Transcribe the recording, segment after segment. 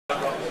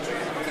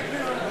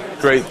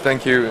Great,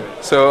 thank you.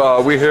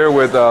 So we're here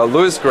with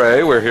Louis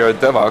Gray. We're here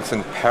at Devoxx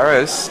in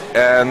Paris.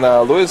 And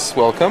Louis,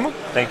 welcome.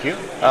 Thank you.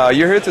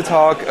 You're here to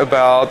talk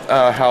about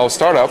how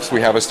startups,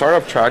 we have a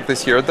startup track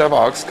this year at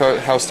Devoxx,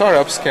 how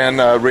startups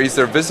can raise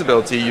their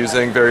visibility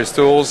using various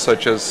tools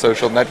such as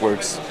social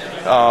networks,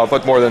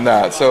 but more than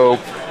that. So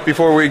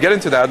before we get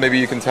into that, maybe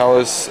you can tell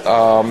us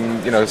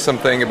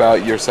something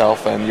about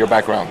yourself and your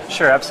background.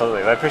 Sure,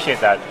 absolutely. I appreciate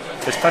that.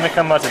 It's fun to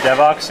come out to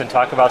Devoxx and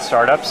talk about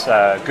startups.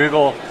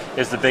 Google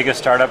is the biggest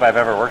startup I've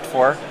ever worked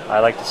for. I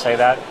like to say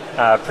that.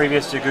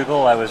 Previous to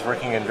Google, I was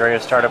working in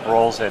various startup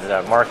roles in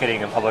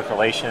marketing and public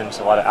relations,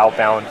 a lot of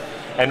outbound,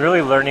 and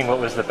really learning what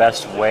was the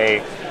best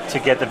way to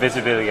get the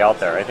visibility out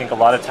there. I think a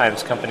lot of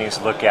times companies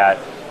look at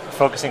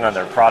focusing on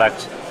their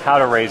product, how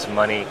to raise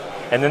money,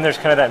 and then there's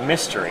kind of that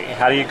mystery.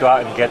 How do you go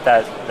out and get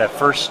that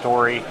first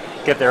story,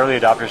 get the early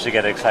adopters to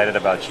get excited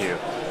about you?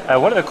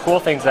 One of the cool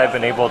things I've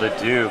been able to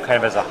do kind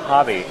of as a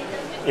hobby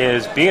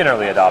is be an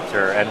early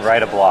adopter and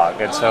write a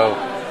blog. And so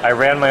I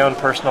ran my own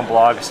personal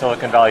blog,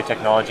 Silicon Valley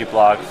Technology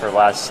blog, for the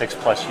last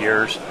 6+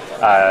 years.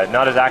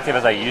 Not as active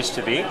as I used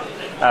to be,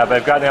 but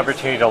I've gotten the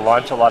opportunity to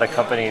launch a lot of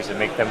companies and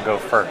make them go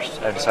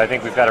first. And so I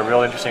think we've got a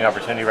real interesting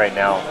opportunity right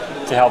now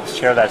to help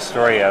share that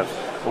story of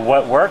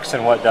what works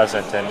and what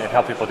doesn't, and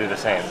help people do the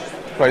same.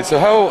 Right, so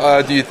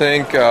how do you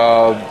think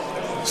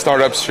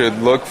startups should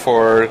look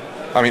for,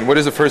 what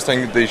is the first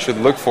thing they should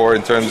look for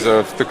in terms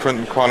of the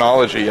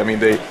chronology?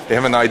 They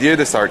have an idea,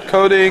 they start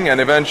coding, and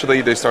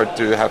eventually they start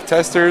to have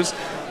testers.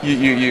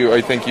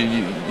 I think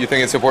you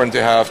think it's important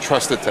to have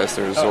trusted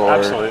testers? Oh,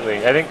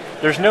 absolutely. I think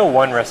there's no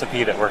one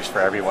recipe that works for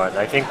everyone.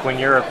 I think when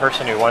you're a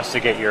person who wants to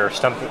get your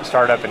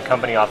startup and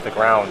company off the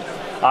ground,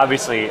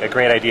 obviously a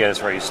great idea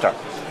is where you start.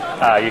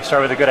 You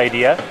start with a good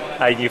idea,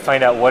 you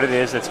find out what it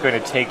is that's going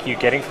to take you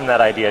getting from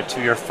that idea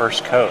to your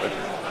first code.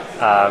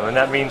 And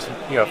that means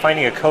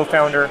finding a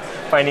co-founder,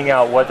 finding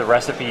out what the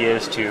recipe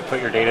is to put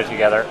your data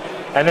together.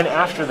 And then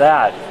after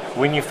that,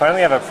 when you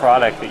finally have a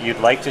product that you'd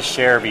like to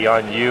share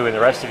beyond you and the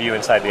rest of you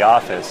inside the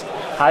office,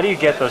 how do you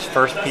get those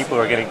first people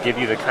who are going to give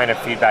you the kind of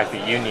feedback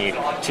that you need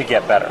to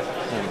get better?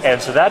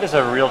 And so that is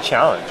a real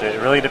challenge.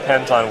 It really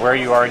depends on where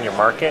you are in your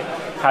market.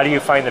 How do you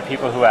find the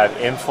people who have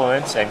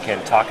influence and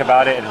can talk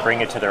about it and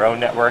bring it to their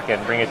own network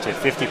and bring it to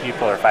 50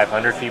 people or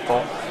 500 people?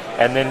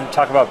 And then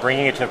talk about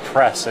bringing it to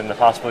press and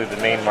possibly the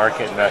main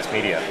market and mass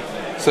media.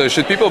 So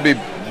should people be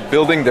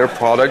building their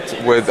product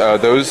with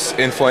those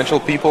influential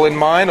people in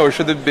mind, or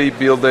should it be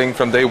building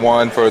from day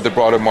one for the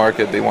broader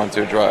market they want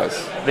to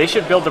address? They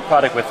should build the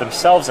product with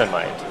themselves in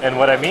mind. And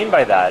what I mean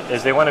by that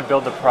is they want to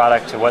build the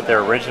product to what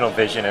their original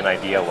vision and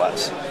idea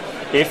was.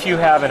 If you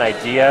have an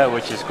idea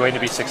which is going to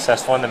be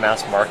successful in the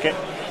mass market,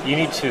 you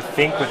need to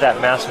think with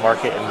that mass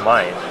market in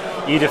mind.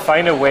 You need to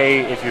find a way,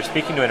 if you're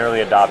speaking to an early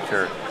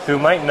adopter who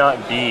might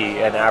not be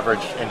an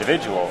average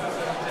individual,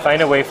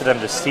 find a way for them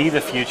to see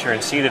the future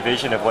and see the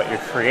vision of what you're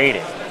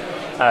creating.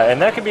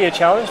 And that can be a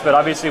challenge, but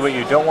obviously what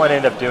you don't want to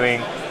end up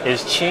doing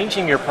is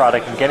changing your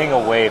product and getting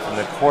away from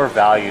the core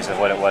values of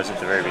what it was at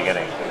the very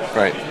beginning.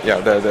 Right, yeah,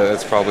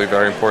 that's probably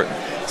very important.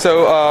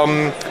 So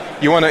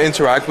you want to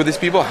interact with these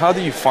people. How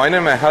do you find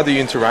them and how do you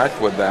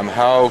interact with them?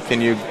 How can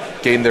you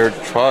gain their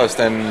trust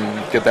and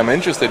get them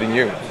interested in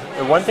you?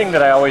 The one thing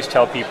that I always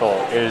tell people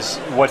is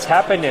what's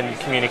happened in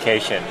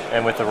communication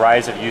and with the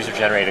rise of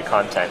user-generated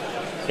content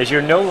is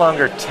you're no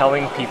longer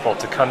telling people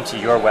to come to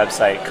your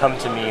website, come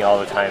to me all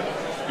the time.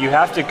 You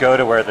have to go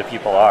to where the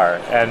people are.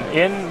 And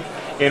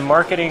in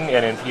marketing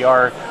and in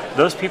PR,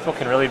 those people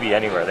can really be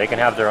anywhere. They can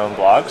have their own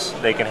blogs,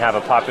 they can have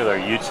a popular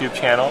YouTube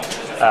channel,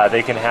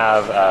 they can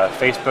have a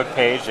Facebook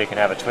page, they can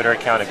have a Twitter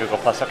account, a Google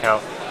Plus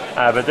account.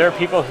 But there are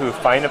people who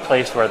find a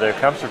place where they're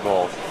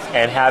comfortable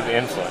and have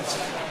influence.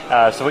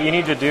 So what you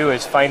need to do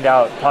is find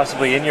out,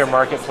 possibly in your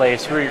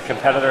marketplace, who are your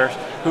competitors,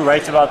 who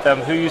writes about them,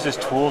 who uses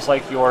tools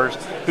like yours,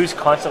 who's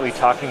constantly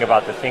talking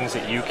about the things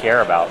that you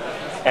care about.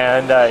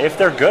 And if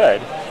they're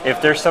good, if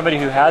there's somebody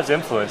who has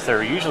influence,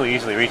 they're usually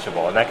easily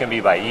reachable. And that can be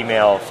by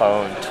email,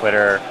 phone,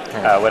 Twitter,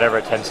 whatever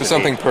it tends to be. So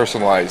something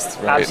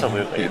personalized, right?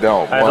 Absolutely. You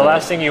don't the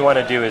last thing you want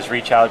to do is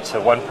reach out to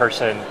one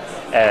person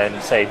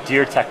and say,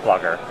 "Dear tech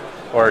blogger,"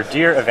 or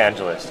 "Dear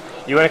evangelist."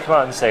 You want to come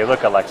out and say,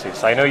 "Look,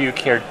 Alexis, I know you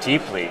care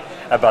deeply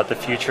about the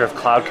future of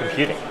cloud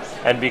computing.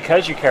 And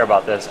because you care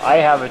about this, I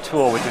have a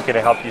tool which is going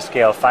to help you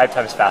scale 5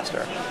 times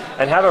faster."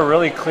 And have a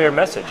really clear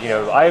message.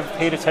 I've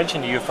paid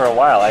attention to you for a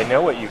while. I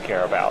know what you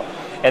care about.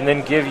 And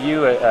then give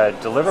you a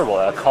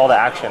deliverable, a call to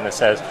action that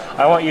says,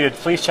 "I want you to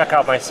please check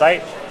out my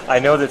site. I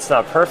know that it's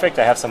not perfect,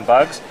 I have some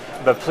bugs,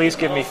 but please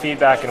give me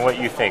feedback on what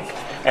you think.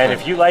 And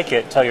if you like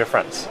it, tell your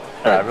friends."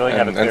 Really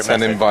have a clear and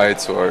send message.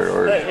 invites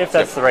or if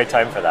that's the right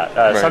time for that.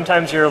 Right.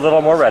 Sometimes you're a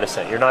little more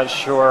reticent. You're not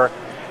sure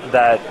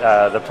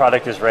that the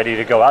product is ready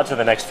to go out to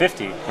the next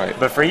 50. Right.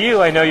 But for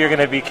you, I know you're going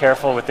to be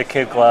careful with the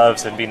kid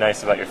gloves and be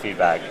nice about your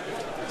feedback.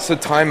 So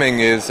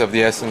timing is of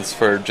the essence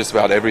for just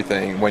about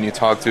everything when you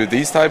talk to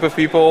these type of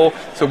people.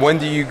 So when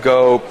do you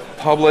go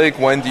public?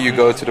 When do you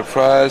go to the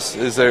press?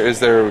 Is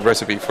there a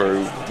recipe for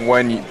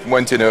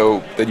when to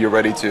know that you're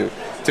ready to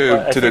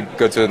go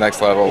to the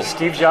next level.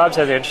 Steve Jobs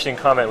has an interesting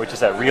comment, which is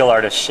that real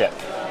artists ship.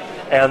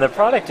 And the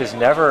product is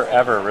never,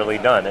 ever really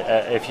done.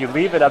 If you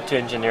leave it up to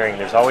engineering,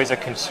 there's always a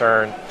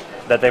concern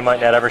that they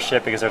might not ever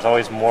ship because there's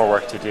always more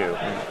work to do.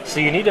 So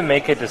you need to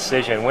make a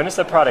decision. When is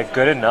the product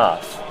good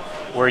enough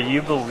where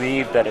you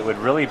believe that it would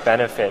really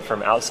benefit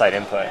from outside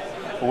input?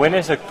 When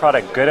is a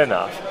product good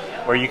enough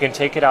where you can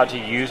take it out to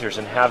users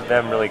and have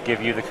them really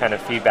give you the kind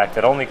of feedback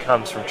that only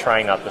comes from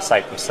trying out the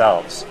site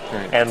themselves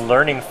and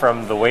learning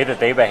from the way that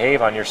they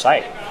behave on your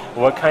site?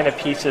 What kind of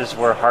pieces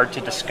were hard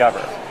to discover?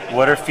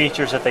 What are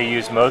features that they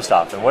use most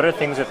often? What are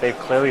things that they've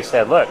clearly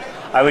said, look,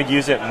 I would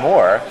use it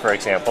more, for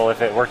example,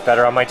 if it worked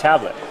better on my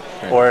tablet,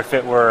 or if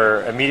it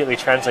were immediately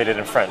translated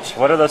in French?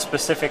 What are those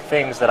specific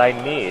things that I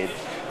need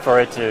for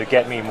it to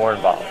get me more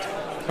involved?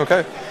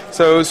 Okay.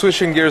 So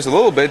switching gears a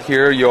little bit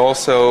here, you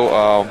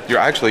also you're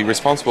actually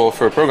responsible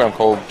for a program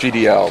called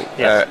GDL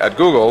at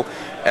Google,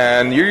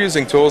 and you're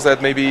using tools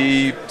that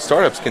maybe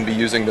startups can be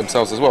using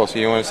themselves as well. So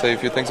you want to say a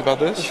few things about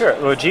this? Sure.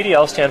 Well,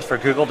 GDL stands for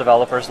Google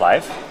Developers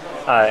Live,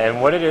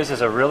 and what it is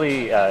a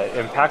really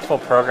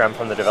impactful program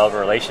from the developer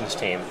relations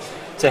team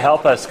to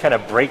help us kind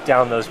of break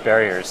down those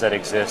barriers that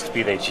exist,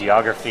 be they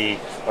geography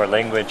or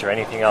language or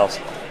anything else,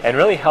 and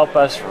really help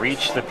us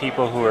reach the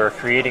people who are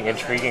creating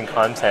intriguing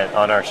content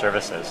on our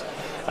services.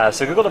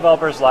 So Google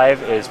Developers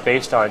Live is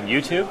based on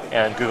YouTube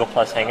and Google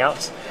Plus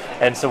Hangouts,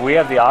 and so we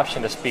have the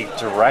option to speak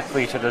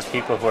directly to those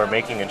people who are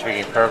making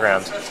intriguing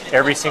programs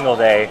every single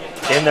day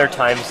in their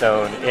time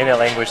zone, in a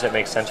language that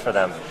makes sense for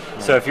them.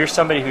 So if you're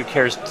somebody who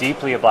cares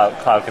deeply about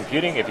cloud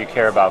computing, if you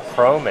care about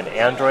Chrome and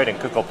Android and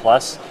Google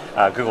Plus,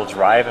 Google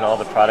Drive and all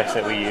the products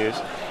that we use,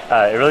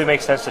 it really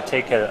makes sense to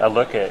take a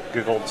look at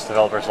Google's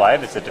Developers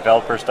Live. It's at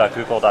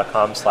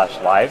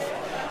developers.google.com/live,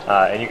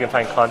 and you can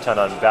find content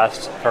on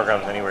vast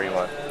programs anywhere you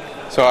want.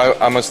 So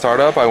I'm a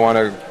startup. I want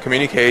to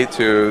communicate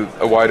to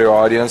a wider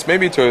audience,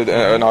 maybe to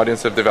an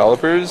audience of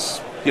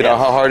developers. You know,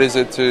 how hard is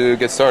it to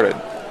get started?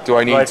 Do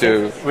I need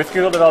to? With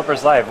Google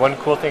Developers Live, one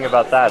cool thing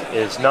about that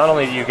is not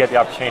only do you get the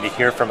opportunity to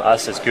hear from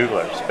us as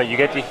Googlers, but you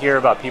get to hear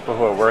about people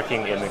who are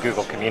working in the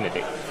Google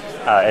community.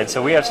 And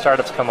so we have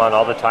startups come on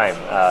all the time.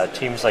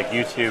 Teams like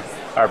YouTube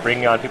are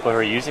bringing on people who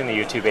are using the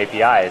YouTube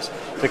APIs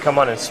to come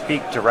on and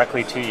speak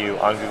directly to you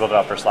on Google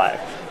Developers Live.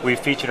 We've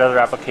featured other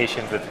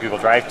applications with the Google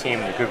Drive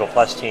team, the Google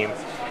Plus team.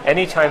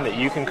 Anytime that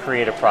you can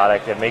create a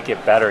product and make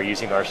it better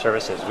using our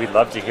services, we'd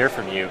love to hear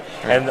from you.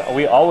 And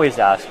we always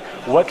ask,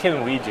 what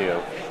can we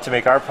do to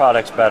make our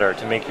products better,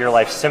 to make your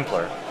life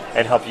simpler,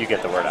 and help you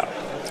get the word out?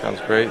 Sounds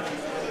great.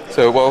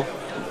 So, well,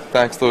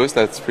 thanks, Louis.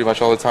 That's pretty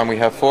much all the time we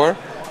have for.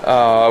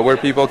 Where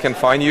people can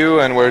find you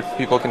and where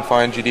people can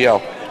find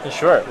GDL.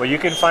 Sure. Well, you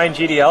can find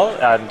GDL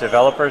at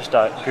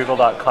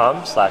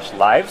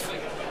developers.google.com/live.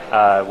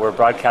 We're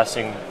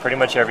broadcasting pretty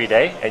much every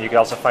day, and you can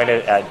also find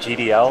it at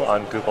GDL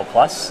on Google+.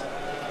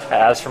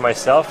 As for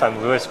myself,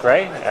 I'm Louis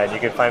Gray, and you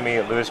can find me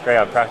at Louis Gray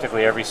on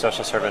practically every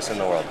social service in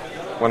the world.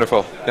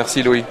 Wonderful.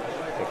 Merci, Louis.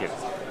 Thank you.